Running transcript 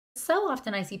So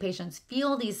often I see patients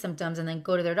feel these symptoms and then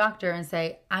go to their doctor and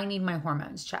say, I need my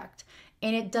hormones checked.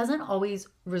 And it doesn't always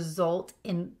result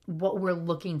in what we're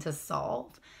looking to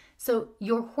solve. So,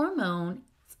 your hormone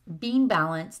being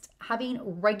balanced, having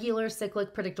regular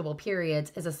cyclic predictable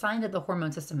periods is a sign that the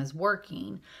hormone system is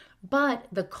working. But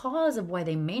the cause of why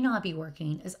they may not be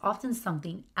working is often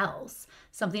something else.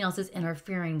 Something else is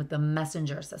interfering with the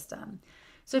messenger system.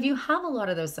 So if you have a lot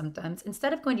of those symptoms,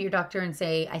 instead of going to your doctor and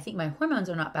say, I think my hormones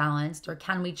are not balanced, or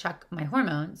can we check my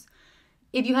hormones?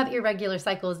 If you have irregular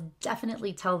cycles,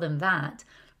 definitely tell them that.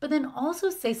 But then also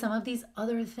say some of these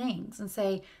other things and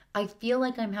say, I feel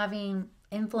like I'm having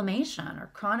inflammation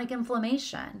or chronic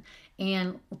inflammation.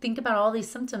 And think about all these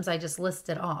symptoms I just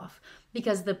listed off,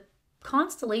 because the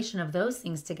constellation of those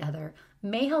things together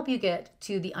may help you get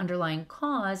to the underlying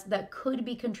cause that could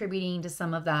be contributing to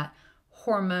some of that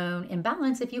hormone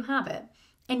imbalance if you have it.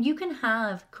 And you can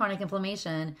have chronic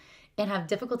inflammation and have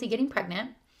difficulty getting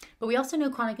pregnant. But we also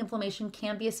know chronic inflammation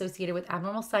can be associated with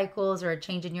abnormal cycles or a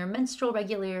change in your menstrual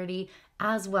regularity,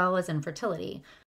 as well as infertility.